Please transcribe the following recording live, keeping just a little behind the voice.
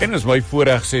En is my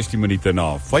voorreg 16 minute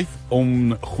na 5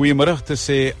 om goeiemiddag te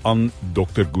sê aan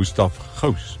Dr. Gustav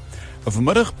Gous. En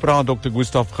vanmiddag praat Dr.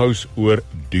 Gustav Gous oor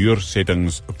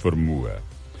deursettingsvermoeë.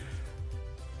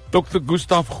 Dr.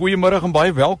 Gustav, goeiemiddag en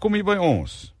baie welkom hier by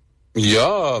ons.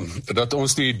 Ja, dat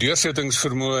ons die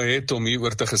deursettingsvermoeë het om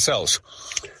hieroor te gesels.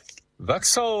 Wat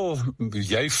sal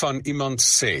jy van iemand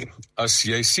sê, as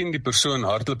jy sien die persoon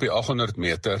hardloop die 800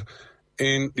 meter,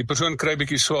 en die persoon kry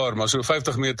bietjie swaar, maar so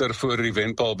 50 meter voor die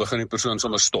wenpaal begin die persoon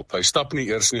sommer stop. Hy stap nie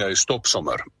eers nie, hy stop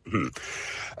sommer.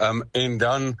 En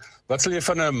dan, wat sal jy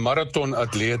van 'n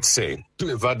marathonatleet sê,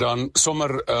 wat dan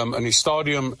sommer in die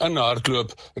stadium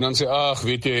inhardloop, en dan sê, ag,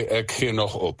 weet jy, ek gee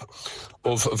nog op.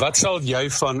 Of wat sal jy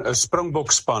van 'n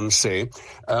springbokspan sê,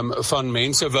 van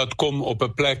mense wat kom op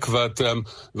 'n plek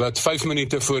wat 5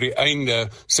 minute voor die einde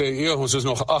sê, ons is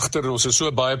nog agter, ons is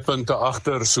so baie punte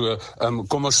agter, so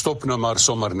kom ons stop nou maar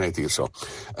sommer net hierso.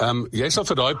 Jy sal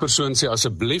vir daai persoon sê,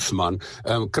 asseblief man,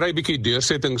 kry bietjie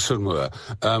deursettingsvermoë,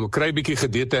 kry bietjie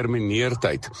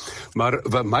gedetermineerdheid. Maar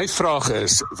wat my vraag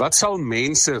is, wat sal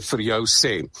mense vir jou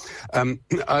sê,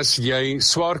 as jy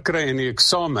swaar kry in die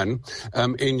eksamen,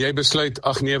 en jy besluit,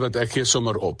 ag nee, wat ek gee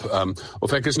sommer op.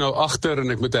 Of ek is nou agter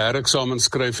en ek moet 'n hereksamen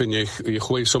skryf en jy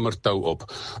gooi sommer tou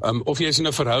op. Of jy is in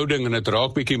 'n verhouding en dit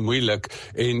raak bietjie moeilik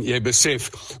en jy besef,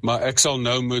 maar ek sal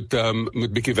nou moet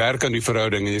bietjie werk aan die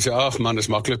verhouding en jy sê, ag man, is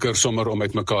makliker sommer om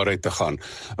uit mekaar uit te gaan.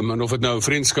 En of dit nou 'n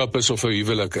vriendskap is of 'n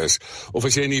huwelik is. Of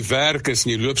as jy in die werk is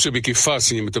en jy loop so bietjie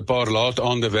vas en jy moet 'n paar laat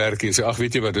aande werk en jy sê, ag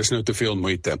weet jy wat, dis nou te veel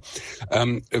moeite.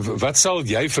 Wat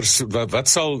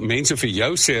sal mense vir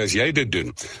jou sê as jy dit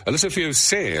doen? Hulle sê vir jou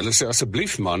hulle sê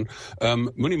asseblief man,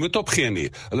 moenie moed opgee nie.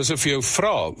 Hulle sê vir jou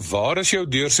vra, waar is jou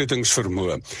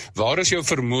deursettingsvermoë? Waar is jou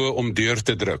vermoë om deur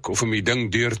te druk of om die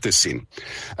ding deur te sien?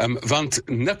 Want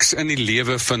niks in die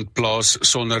lewe vind plaas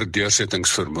sonder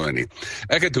deursettingsvermoë nie.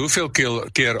 Ek het hoeveel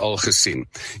keer al gesien.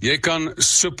 Jy kan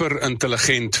super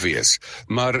intelligent wees,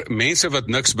 maar mense wat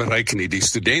niks bereik nie, die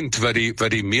student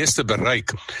wat die meeste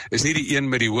bereik, is nie die een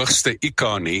met die hoogste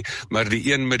IQ nie, maar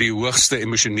die een met die hoogste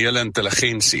emosionele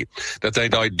intelligensie. Dat hy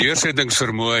daai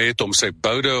deursettingsvermoë het om sy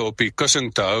boude op die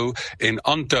kussing te hou en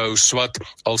aan te hou swat,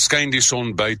 al skyn die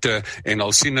son buite en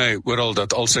al sien hy oral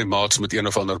dat al sy maats met een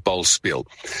of ander bal speel.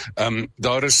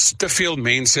 Daar is te veel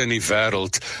mense in die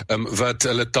wêreld wat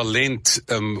hulle talent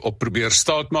op probeer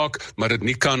staatmaak, maar dit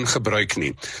nie kan gebruik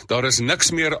nie. Daar is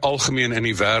niks meer algemeen in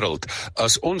die wêreld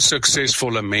as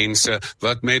onsuksesvolle mense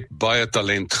wat met baie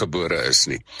talent gebore is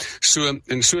nie.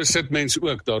 So sit mense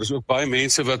ook, daar is ook baie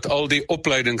mense wat al die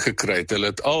opleiding gekry het, hulle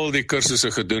het al die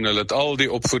kursusse gedoen, hulle het al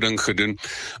die opvoeding gedoen,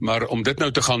 maar om dit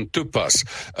nou te gaan toepas,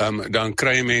 dan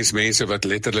kry jy mense wat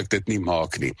letterlik dit nie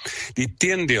maak nie. Die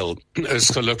teendeel is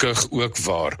gelukkig ook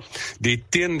waar. Die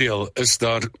teendeel is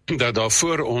dat daar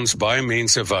voor ons baie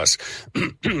mense was.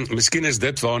 Miskien is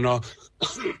dit waarna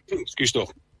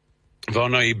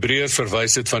Hebreërs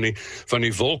verwys het van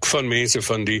die wolk van mense,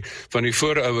 van die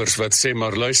voorouers wat sê,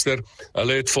 maar luister,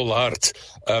 hulle het volhard,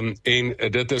 en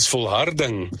dit is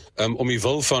volharding om die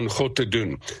wil van God te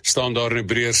doen, staan daar in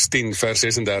Hebreërs 10 vers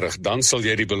 36, dan sal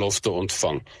jy die belofte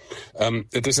ontvang.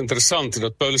 Dit is interessant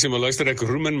dat Paulus sê, maar luister, ek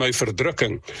roem in my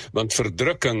verdrukking, want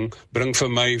verdrukking bring vir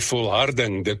my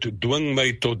volharding, dit dwing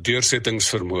my tot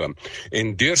deursettingsvermoë,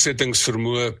 en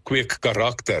deursettingsvermoë kweek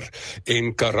karakter,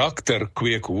 en karakter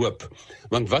kweek hoop.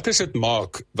 Want wat is dit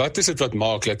wat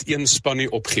maak dat een span nie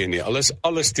opgee nie?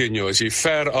 Alles teen jou, as jy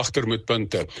ver agter met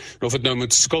punte, of dit nou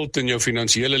met skuld in jou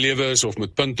finansiële lewe is, of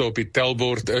met punte op die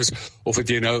telbord is, of het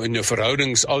jy nou in jou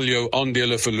verhoudings al jou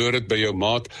aandele verloor het by jou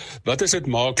maat, wat is dit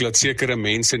maak dat sekere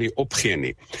mense nie opgee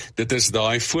nie? Dit is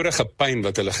daai vorige pyn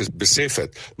wat hulle besef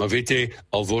het, maar weet jy,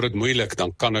 al word dit moeilik,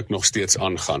 dan kan ek nog steeds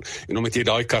aangaan. En omdat jy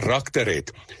daai karakter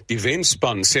het, die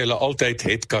wenspan sê hulle altyd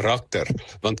het karakter,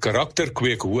 want karakter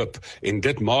kweek hoop, en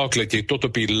dit maak dat jy tot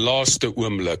op die laaste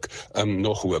oomblik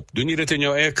nog hoop. Doen jy dit in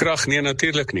jou eie krag? Nee,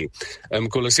 natuurlik nie.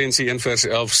 Kolossense 1 vers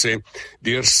 11 sê,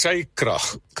 deur sy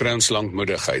krag kry ons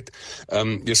lankmoedigheid.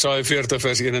 Jesaja 40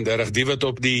 vers 31, die wat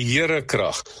op die Here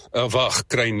krag wag,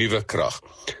 kry nuwe krag.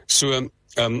 So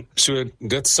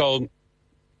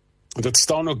dit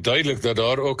staan ook duidelik dat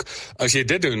daar ook, as jy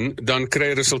dit doen, dan kry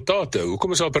jy resultate.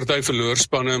 Hoekom is daar party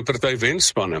verloorspanne en party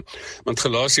wenspanne? Want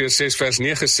Galasiërs 6 vers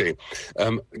 9 sê,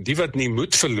 die wat nie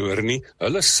moed verloor nie,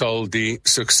 hulle sal die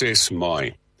sukses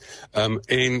maai.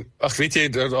 En ag weet jy,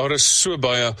 daar is so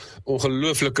baie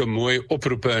ongelooflike mooi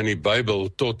oproepe in die Bybel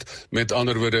tot, met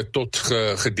ander woorde, tot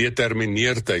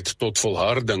gedetermineerdheid, tot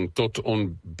volharding, tot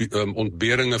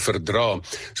ontberinge verdra,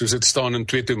 soos dit staan in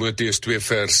 2 Timoteus 2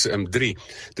 vers 3.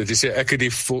 Dit sê, ek het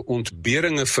die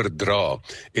ontberinge verdra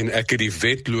en ek het die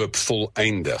wedloop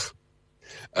voleindig.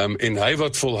 En hy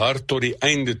wat volhard tot die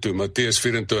einde toe, Matteus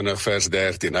 24 vers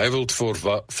 13, hy wil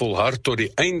volhard tot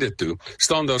die einde toe,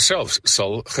 staan daar selfs,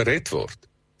 sal gered word.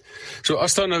 So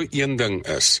as daar nou een ding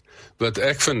is, wat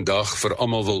ek vandag vir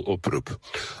almal wil oproep,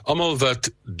 almal wat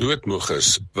doodmoeg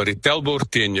is, wat die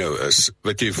telbord teen jou is,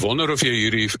 wat jy wonder of jy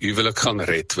hierdie huwelik gaan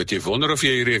red, wat jy wonder of jy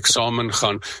hierdie eksamen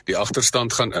gaan, die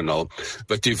agterstand gaan inhaal,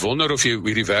 wat jy wonder of jy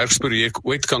hierdie werksprojek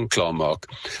ooit kan klaarmaak,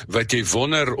 wat jy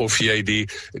wonder of jy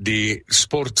die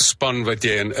sportspan wat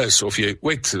jy in is, of jy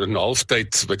ooit in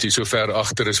halftyd, wat jy so ver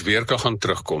agter is, weer kan gaan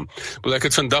terugkom. Wel, ek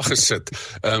het vandag gesit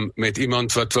met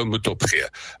iemand wat wou moed opgee,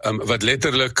 wat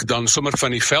letterlik dan sommer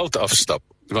van die veld afstap.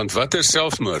 Want wat is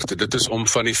selfmoord? Dit is om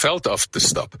van die veld af te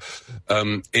stap.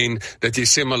 En dat jy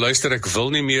sê, maar luister, ek wil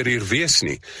nie meer hier wees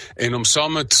nie. En om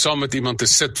saam met iemand te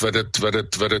sit wat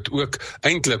dit ook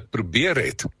eintlik probeer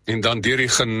het, en dan deur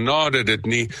die genade dit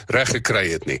nie reg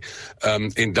gekry het nie.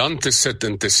 En dan te sit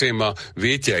en te sê, maar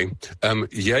weet jy,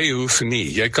 jy hoef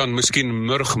nie, jy kan miskien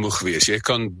murgmoeg wees, jy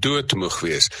kan doodmoeg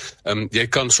wees, jy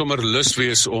kan sommer lus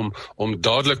wees om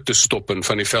dadelik te stop en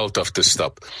van die veld af te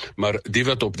stap. Maar die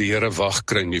wat op die Here wag,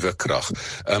 kry nuwe krag.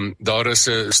 Daar is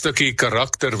 'n stukkie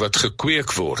karakter wat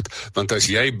gekweek word, want as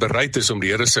jy bereid is om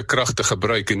die Here se krag te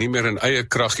gebruik en nie meer in eie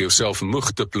krag jouself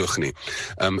moeg te ploeg nie,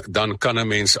 dan kan 'n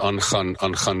mens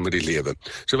aangaan met die lewe.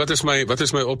 So wat is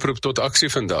my oproep tot aksie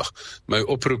vandag? My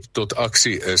oproep tot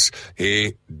aksie is,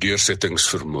 hê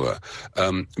deursettingsvermoë.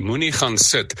 Moenie gaan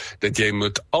sit dat jy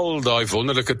met al daai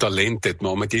wonderlike talent het,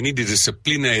 maar omdat jy nie die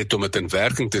dissipline het om dit in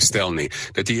werking te stel nie,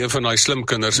 dat jy een van daai slim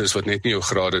kinders is wat net nie jou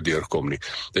grade deurkom nie.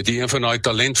 Dat jy een van daai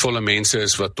talentvolle mense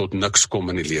is wat tot niks kom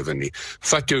in die lewe nie.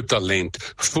 Vat jou talent,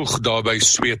 voeg daarby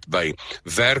sweet by,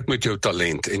 werk met jou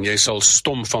talent en jy sal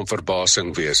stom van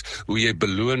verbasing wees hoe jy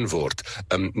beloon word.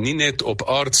 Nie net op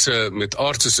met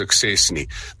aardse sukses nie,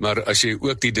 maar as jy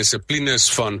ook die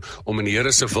dissiplines van om in die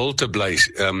Here se wil te bly,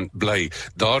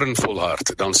 daarin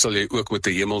volhard, dan sal jy ook met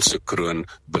 'n hemelse kroon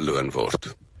beloon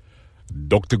word.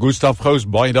 Dr. Gustav Gous,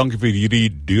 baie dankie vir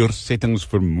hierdie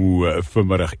deursettingsvermoë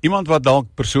vanmiddag. Iemand wat dalk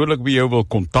persoonlik by jou wil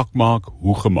kontak maak,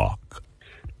 hoe gemaak?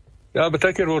 Ja,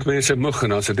 baie keer word mense moeg en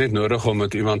dan is dit net nodig om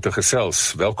met iemand te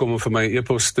gesels. Welkom om vir my 'n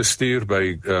e-pos te stuur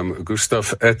by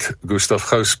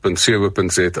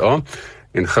gustav@gustavgous.co.za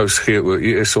en Gous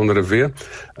Gous sonder 'n W.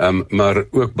 Maar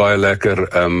ook baie lekker,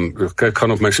 kyk,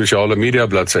 gaan op my sosiale media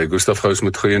bladsy, Gustav Gous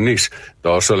met goeie nuus.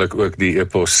 Daar sal ek ook die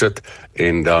e-pos sit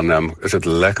en dan is dit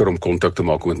lekker om kontak te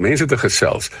maak met mense te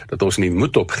gesels, dat ons nie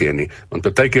moed opgee nie,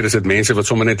 want baie keer is dit mense wat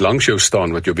sommer net langs jou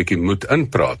staan, wat jou bietjie moed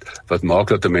inpraat, wat maak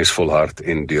dat 'n mens volhard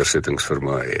en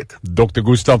deursettingsvermoë het. Dr.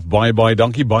 Gustav, baie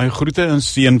dankie, baie groete en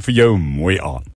seën vir jou, mooi aand.